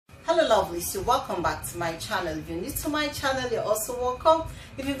Hello lovely, so welcome back to my channel. If you're new to my channel, you're also welcome.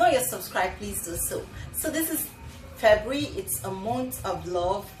 If you've not yet subscribed, please do so. So this is February, it's a month of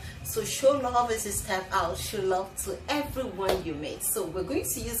love. So show love as you step out, show love to everyone you meet. So we're going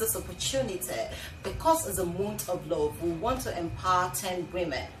to use this opportunity because it's a month of love. We want to empower 10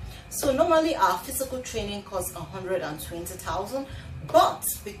 women. So normally our physical training costs 120,000, but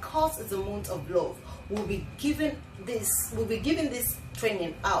because it's a month of love, we'll be giving this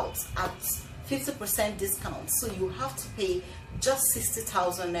training out at 50% discount. So you have to pay just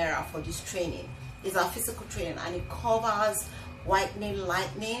 60,000 naira for this training. It's our physical training and it covers whitening,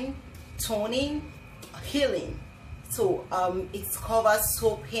 lightening, toning, healing. So it covers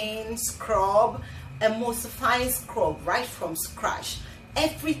soaping, scrub, emulsifying scrub right from scratch.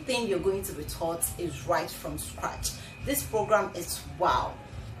 Everything you're going to be taught is right from scratch. This program is wow.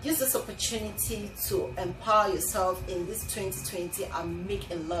 Use this opportunity to empower yourself in this 2020 and make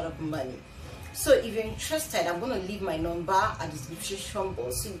a lot of money. So if you're interested, I'm going to leave my number at the description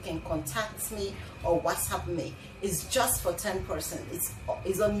box so you can contact me or WhatsApp me. It's just for 10 persons.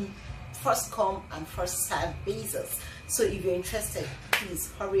 It's on first come and first serve basis. So if you're interested,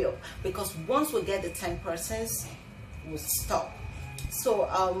 please hurry up, because once we get the 10 persons, we'll stop. So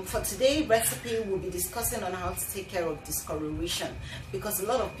for today's recipe, we'll be discussing on how to take care of discoloration, because a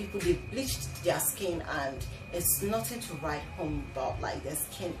lot of people, they bleached their skin and it's nothing to write home about. Like, their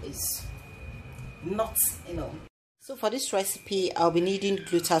skin is not, So for this recipe, I'll be needing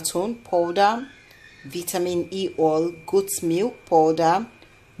glutathione powder, vitamin E oil, goat's milk powder,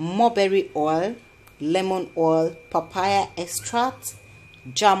 mulberry oil, lemon oil, papaya extract,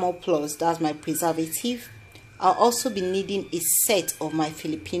 germal plus, that's my preservative. I'll also be needing a set of my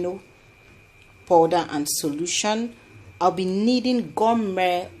Filipino powder and solution. I'll be needing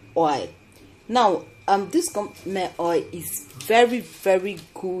germal oil. Now, this germal oil is very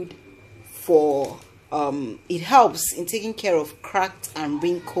good for it helps in taking care of cracked and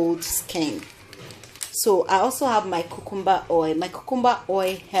wrinkled skin. So I also have my cucumber oil. My cucumber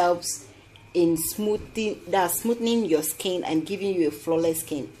oil helps in smoothing your skin and giving you a flawless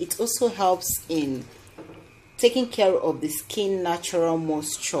skin. It also helps in taking care of the skin natural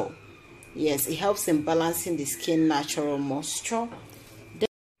moisture. Yes, it helps in balancing the skin natural moisture.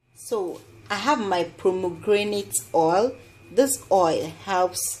 So I have my pomegranate oil. This oil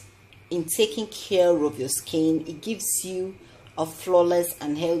helps in taking care of your skin. It gives you a flawless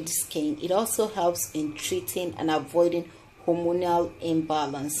and healthy skin. It also helps in treating and avoiding hormonal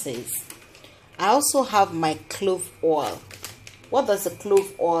imbalances. I also have my clove oil. What does the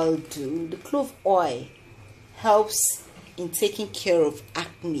clove oil do? The clove oil helps in taking care of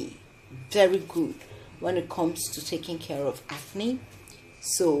acne. Very good when it comes to taking care of acne.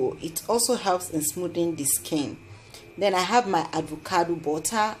 So it also helps in smoothing the skin. Then I have my avocado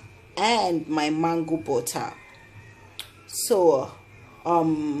butter and my mango butter. So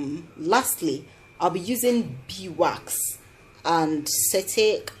lastly, I'll be using bwax and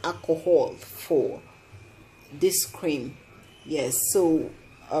cetyl alcohol for this cream. Yes, so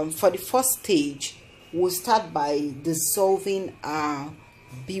for the first stage, we'll start by dissolving our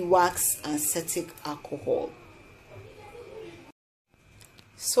bwax and cetyl alcohol.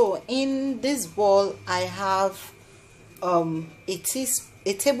 So in this bowl, I have a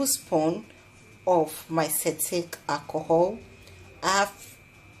tablespoon of my cetyl alcohol. I have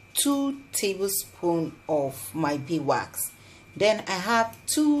 2 tablespoons of my bwax. Then I have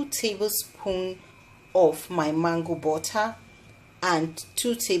 2 tablespoons of my mango butter and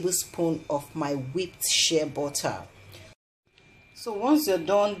 2 tablespoons of my whipped shea butter. So once you're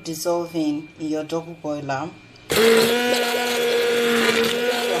done dissolving in your double boiler,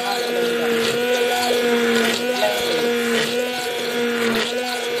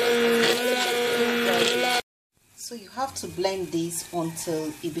 so you have to blend this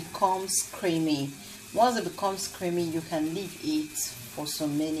until it becomes creamy. Once it becomes creamy, you can leave it for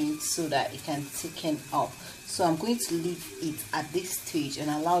some minutes so that it can thicken up. So I'm going to leave it at this stage and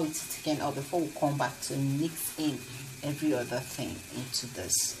allow it to thicken up before we come back to mix in every other thing into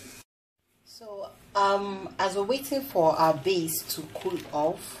this. So as we're waiting for our base to cool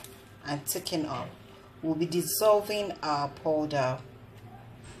off and thicken up, we'll be dissolving our powder.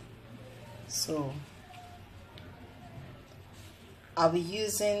 So I'll be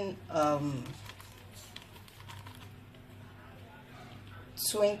using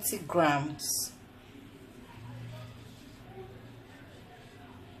 20 grams.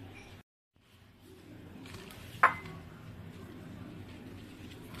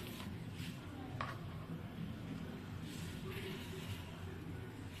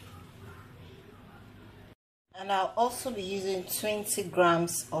 And I'll also be using 20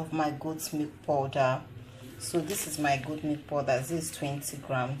 grams of my goat milk powder. So this is my goat milk powder. This is 20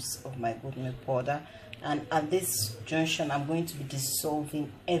 grams of my goat milk powder. And at this junction, I'm going to be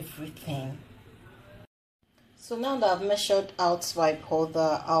dissolving everything. So now that I've measured out my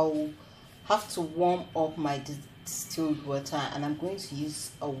powder, I'll have to warm up my distilled water, and I'm going to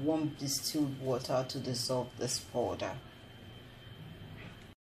use a warm distilled water to dissolve this powder.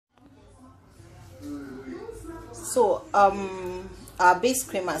 So our base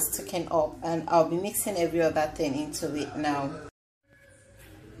cream has taken up, and I'll be mixing every other thing into it now.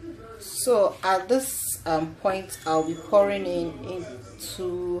 So at this point, I'll be pouring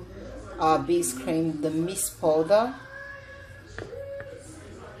into our base cream the mist powder.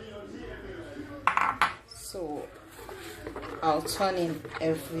 So I'll turn in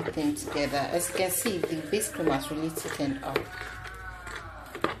everything together. As you can see, the base cream has really taken up.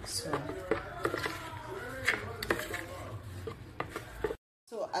 So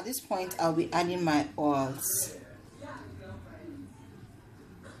at this point, I'll be adding my oils.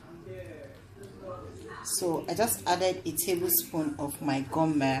 So I just added a tablespoon of my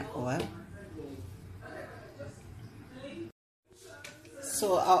germal oil.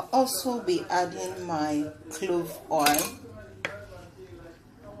 So I'll also be adding my clove oil,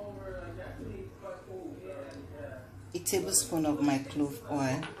 a tablespoon of my clove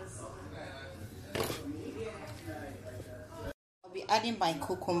oil. I'll be adding my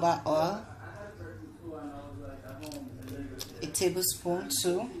cucumber oil, a tablespoon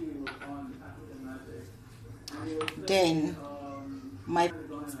too. Then my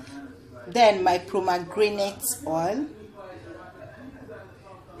pomegranate oil,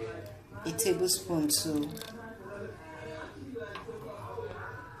 a tablespoon too.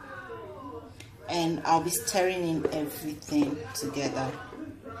 And I'll be stirring in everything together.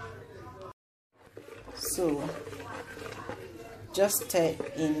 So just stir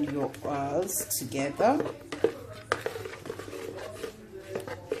in your oils together.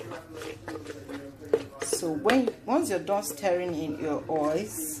 So once you're done stirring in your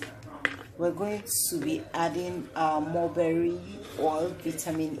oils, we're going to be adding our mulberry oil,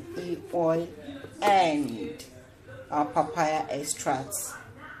 vitamin E oil, and our papaya extracts.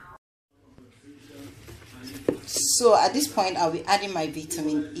 So at this point, I'll be adding my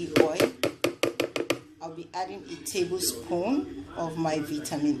vitamin E oil. I'll be adding a tablespoon of my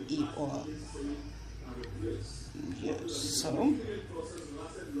vitamin E oil. Yes,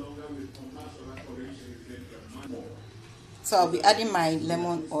 so I'll be adding my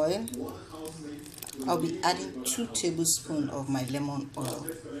lemon oil. I'll be adding 2 tablespoons of my lemon oil.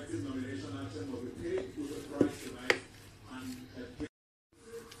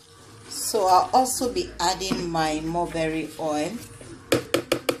 So I'll also be adding my mulberry oil.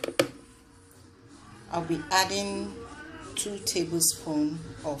 I'll be adding 2 tablespoons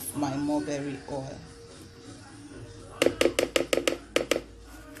of my mulberry oil.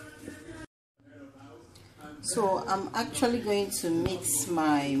 So I'm actually going to mix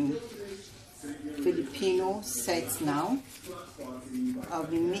my Filipino set now. I'll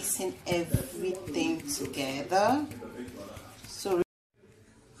be mixing everything together.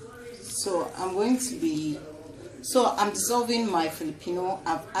 I'm dissolving my Filipino.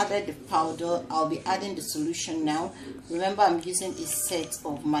 I've added the powder. I'll be adding the solution now. Remember, I'm using a set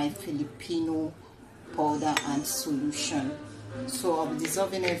of my Filipino powder and solution. So I'll be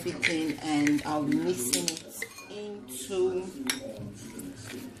dissolving everything, and I'll be mixing it into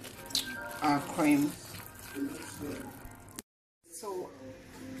our cream. So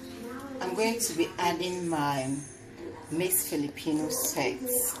I'm going to be adding my mixed Filipino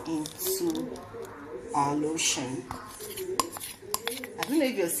sets into our lotion. I don't know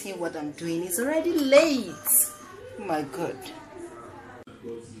if you're seeing what I'm doing. It's already late. Oh my god.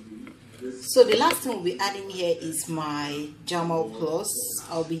 So the last thing we'll be adding here is my germal plus.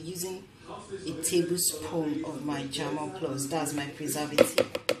 I'll be using a tablespoon of my germal plus. That's my preservative.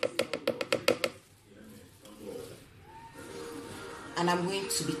 And I'm going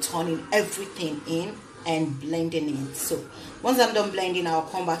to be turning everything in and blending it. So once I'm done blending, I'll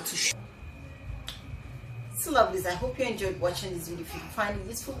come back to show. So lovelies, I hope you enjoyed watching this video. If you find it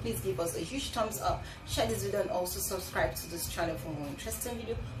useful, please give us a huge thumbs up, share this video, and also subscribe to this channel for more interesting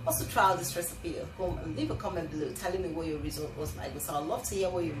video. Also try out this recipe at home and leave a comment below telling me what your result was like. So I'd love to hear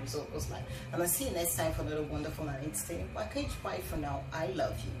what your result was like. And I'll see you next time for another wonderful and entertaining package. Bye for now. I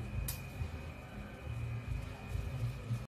love you.